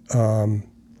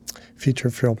feature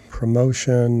film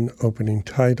promotion, opening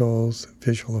titles,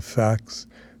 visual effects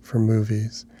for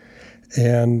movies.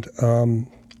 And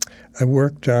I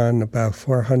worked on about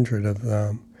 400 of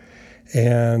them,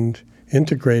 and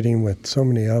integrating with so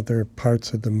many other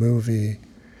parts of the movie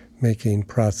making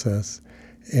process.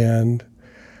 And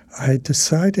I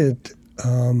decided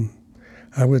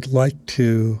I would like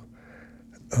to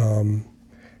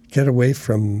get away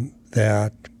from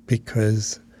that,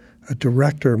 because a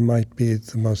director might be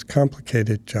the most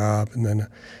complicated job, and then a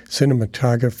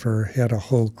cinematographer had a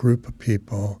whole group of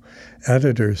people,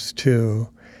 editors too,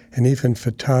 and even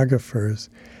photographers.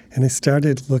 And I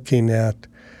started looking at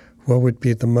what would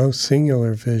be the most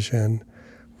singular vision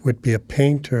would be a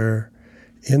painter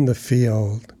in the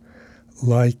field,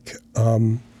 like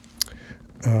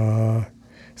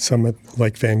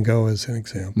like Van Gogh as an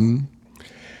example. Mm-hmm.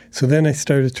 So then I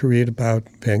started to read about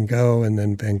Van Gogh and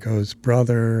then Van Gogh's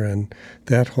brother and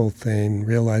that whole thing,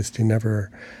 realized he never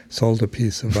sold a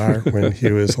piece of art when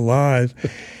he was alive.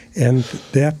 And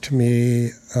that to me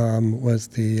was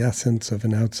the essence of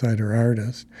an outsider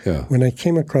artist. Yeah. When I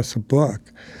came across a book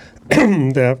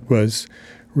that was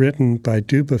written by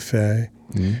Dubuffet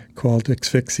called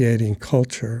Asphyxiating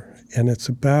Culture, and it's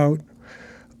about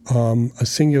a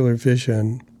singular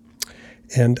vision.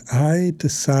 And I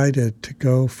decided to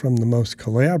go from the most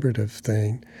collaborative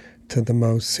thing to the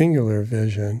most singular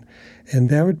vision, and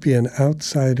that would be an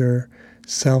outsider,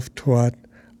 self-taught,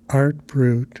 art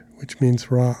brut, which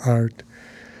means raw art,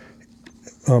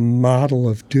 a model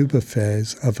of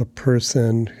Dubuffet's of a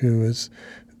person who is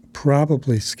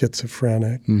probably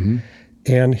schizophrenic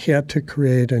and had to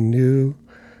create a new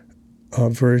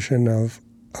version of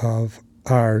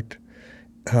art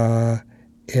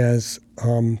as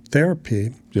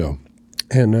therapy, Yeah.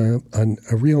 and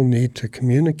a real need to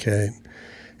communicate,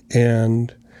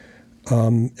 and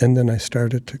then I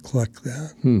started to collect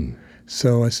that.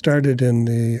 So I started in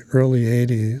the early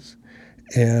 '80s,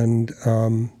 and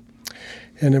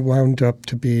it wound up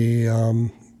to be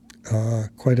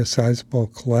quite a sizable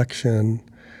collection,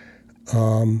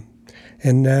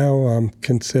 and now I'm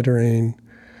considering,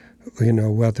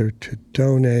 whether to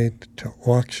donate, to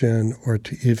auction, or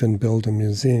to even build a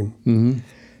museum. Mm-hmm.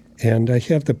 And I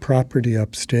have the property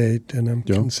upstate, and I'm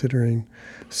considering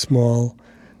small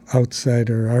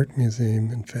outsider art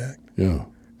museum, in fact. Yeah.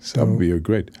 So That would be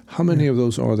great. How many of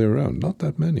those are there around? Not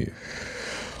that many.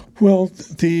 Well,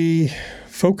 the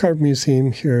Folk Art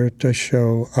Museum here does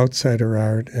show outsider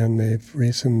art, and they've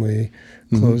recently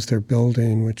closed their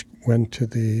building, which went to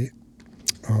the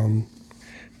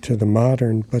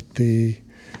modern. But the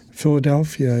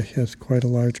Philadelphia has quite a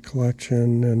large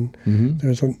collection, and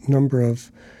there's a number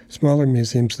of smaller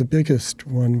museums. The biggest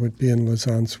one would be in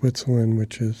Lausanne, Switzerland,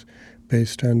 which is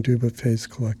based on Dubuffet's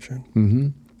collection. Mm-hmm.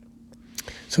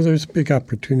 So there's a big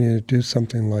opportunity to do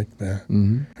something like that.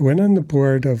 Mm-hmm. I went on the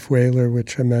board of Whaler,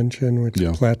 which I mentioned, which is Yeah.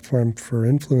 a platform for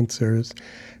influencers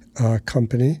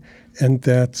company, and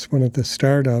that's one of the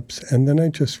startups. And then I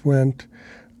just went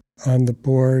on the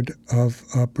board of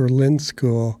Berlin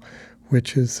School,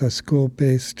 which is a school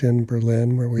based in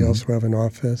Berlin, where we also have an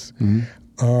office,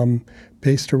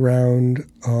 based around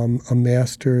a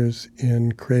master's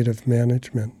in creative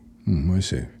management. I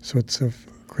see. So it's of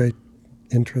great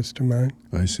interest of mine,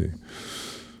 I see.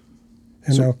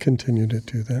 and So- I'll continue to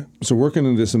do that. So working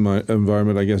in this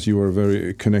environment, I guess you are a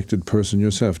very connected person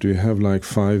yourself. Do you have like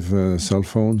 5 cell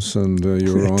phones and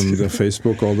you're I on do. the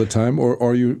Facebook all the time, or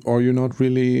are you not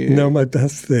really? No, my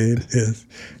best thing is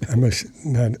I'm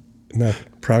not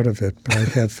proud of it, but I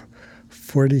have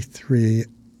 43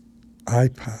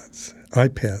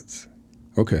 iPads,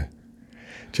 Okay.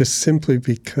 just simply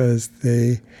because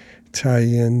they tie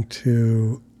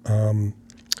into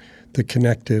the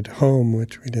connected home,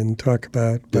 which we didn't talk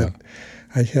about. But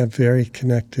I have very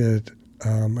connected.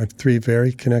 I have 3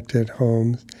 very connected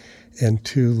homes and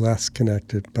 2 less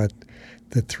connected. But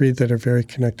the 3 that are very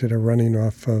connected are running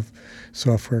off of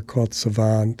software called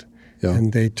Savant, Yeah.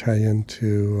 and they tie into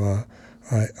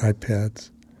iPads.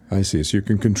 I see. So you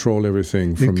can control everything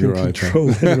You from can your control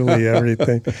iPad. literally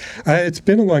everything. It's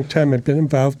been a long time. I've been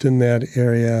involved in that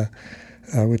area,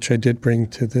 which I did bring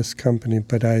to this company,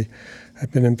 but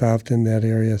I've been involved in that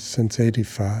area since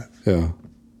 '85. Yeah.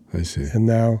 I see. And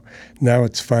now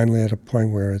it's finally at a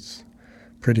point where it's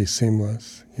pretty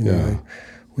seamless. You know, Yeah.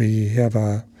 we have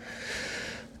a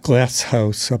glass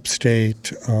house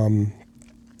upstate,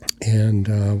 and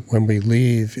when we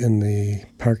leave in the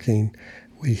parking,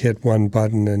 we hit one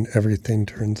button and everything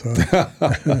turns off.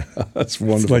 That's It's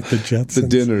wonderful. like the Jetsons. The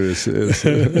dinner is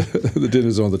the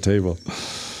dinner's on the table.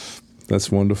 That's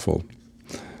wonderful.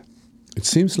 It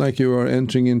seems like you are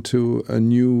entering into a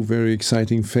new, very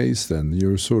exciting phase. Then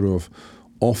you're sort of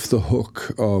off the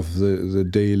hook of the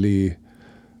daily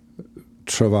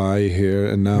travail here,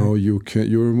 and now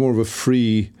you're more of a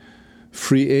free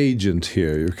agent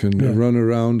here. You can run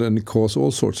around and cause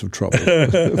all sorts of trouble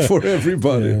for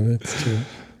everybody. Yeah, that's true.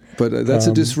 But that's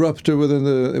a disruptor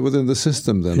within the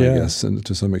system, then, I Yeah. guess, and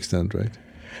to some extent, right?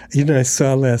 You know, I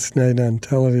saw last night on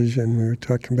television, we were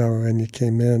talking about when you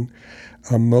came in,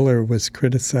 Mueller was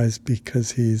criticized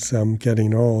because he's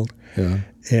getting old. Yeah.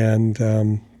 And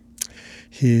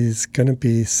he's going to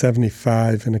be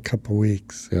 75 in a couple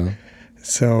weeks. Yeah.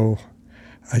 So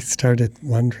I started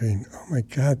wondering, oh my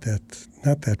God, that's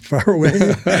not that far away.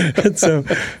 And so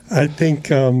I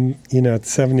think, at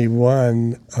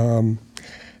 71,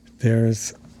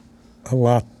 there's a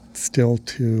lot still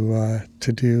to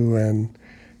do,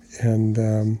 and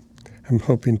I'm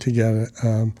hoping to get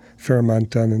a fair amount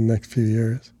done in the next few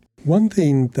years. One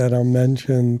thing that I'll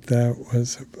mention that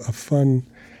was a fun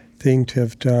thing to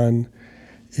have done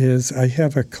is I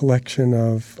have a collection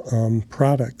of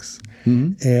products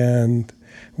and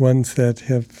ones that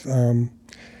have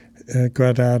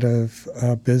got out of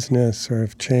business or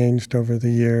have changed over the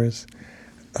years.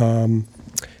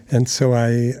 And so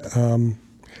I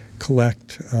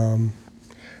collect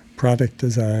product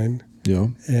design. Yeah.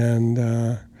 And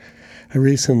I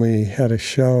recently had a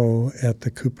show at the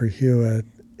Cooper Hewitt,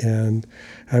 and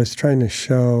I was trying to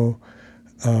show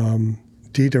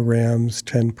Dieter Ram's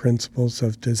 10 Principles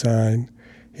of Design.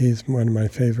 He's one of my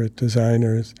favorite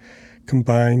designers,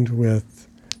 combined with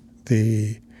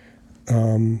the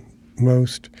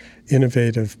most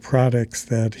innovative products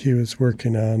that he was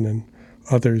working on and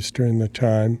others during the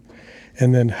time,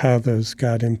 and then how those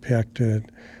got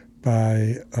impacted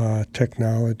by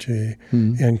technology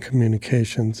and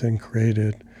communications and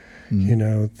created,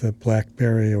 the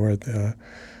BlackBerry or the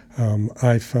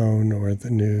iPhone or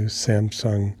the new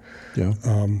Samsung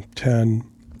 10.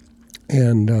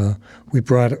 And we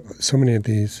brought so many of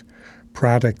these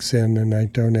products in, and I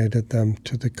donated them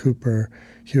to the Cooper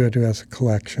Hewitt, who has a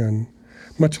collection,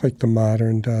 much like the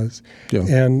Modern does. Yeah.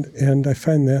 And I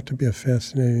find that to be a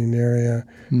fascinating area,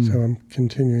 so I'm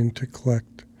continuing to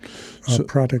collect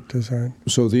product design.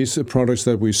 So these products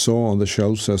that we saw on the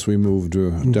shelves as we moved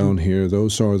down here,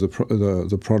 those are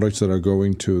the products that are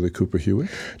going to the Cooper Hewitt?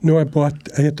 No, I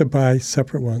had to buy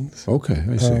separate ones. Okay,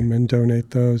 I see. And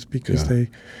donate those because they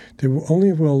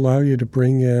only will allow you to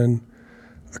bring in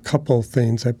a couple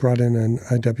things. I brought in an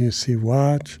IWC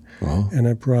watch, and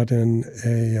I brought in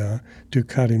a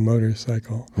Ducati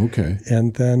motorcycle. Okay.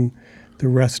 And then the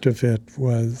rest of it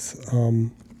was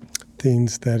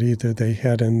things that either they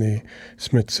had in the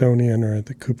Smithsonian or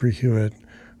the Cooper Hewitt,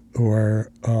 or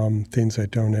things I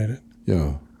donated.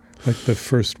 Yeah. Like the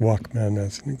first Walkman,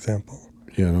 as an example.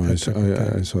 Yeah, no, I saw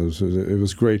it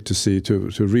was great to see, to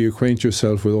reacquaint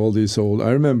yourself with all these old.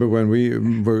 I remember when we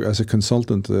were, as a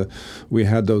consultant, we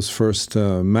had those first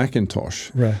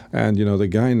Macintosh, right? And the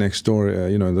guy next door,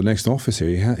 in the next office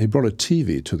here, he brought a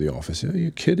TV to the office. Are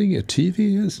you kidding? A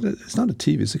TV? It's not a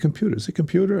TV. It's a computer. It's a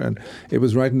computer, and it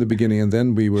was right in the beginning. And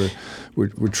then we're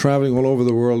traveling all over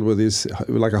the world with this,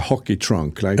 like a hockey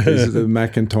trunk, like this, the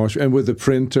Macintosh, and with the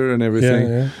printer and everything.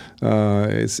 Yeah.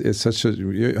 It's such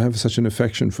you have such an affection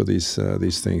for these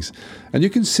things, and you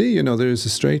can see there is a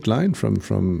straight line from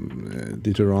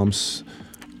Dieter Rams,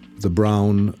 the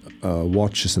Brown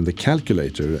watches and the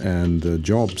calculator, and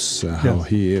Jobs, how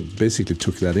he basically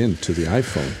took that into the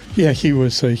iPhone. Yeah, he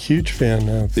was a huge fan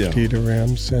of Dieter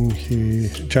Rams, and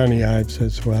Johnny Ives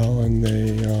as well, and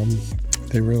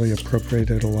they really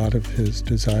appropriated a lot of his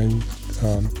design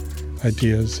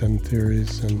ideas and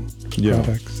theories and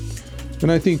products.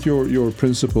 And I think your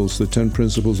principles, the 10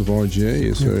 principles of RGA,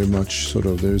 is very much sort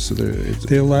of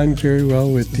they align very well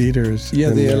with Dieter's.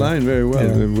 Yeah, they align very well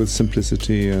with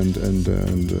simplicity and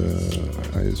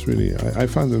I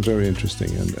found them very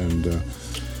interesting and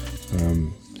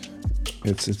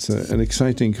it's an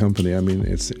exciting company. I mean,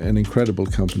 it's an incredible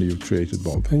company you've created,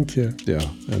 Bob. Thank you. Yeah,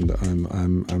 and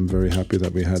I'm very happy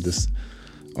that we had this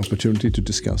opportunity to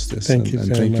discuss this. Thank you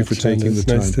very thank much, you for taking the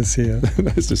time. Nice to see you.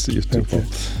 Nice to see you too, Paul.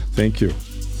 Thank you.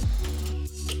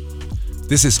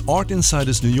 This is Art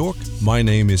Insiders New York. My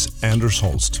name is Anders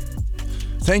Holst.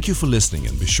 Thank you for listening,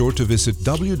 and be sure to visit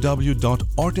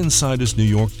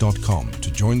www.artinsidersnewyork.com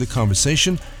to join the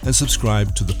conversation and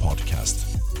subscribe to the podcast.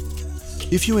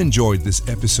 If you enjoyed this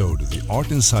episode of the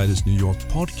Art Insiders New York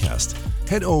podcast,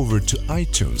 head over to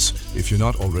iTunes, if you're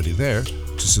not already there,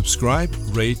 to subscribe,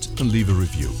 rate, and leave a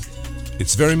review.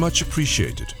 It's very much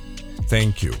appreciated.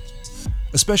 Thank you.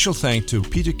 A special thank to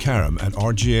Peter Karam at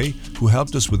RGA, who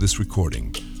helped us with this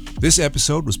recording. This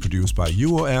episode was produced by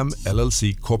UOM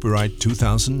LLC, copyright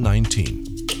 2019.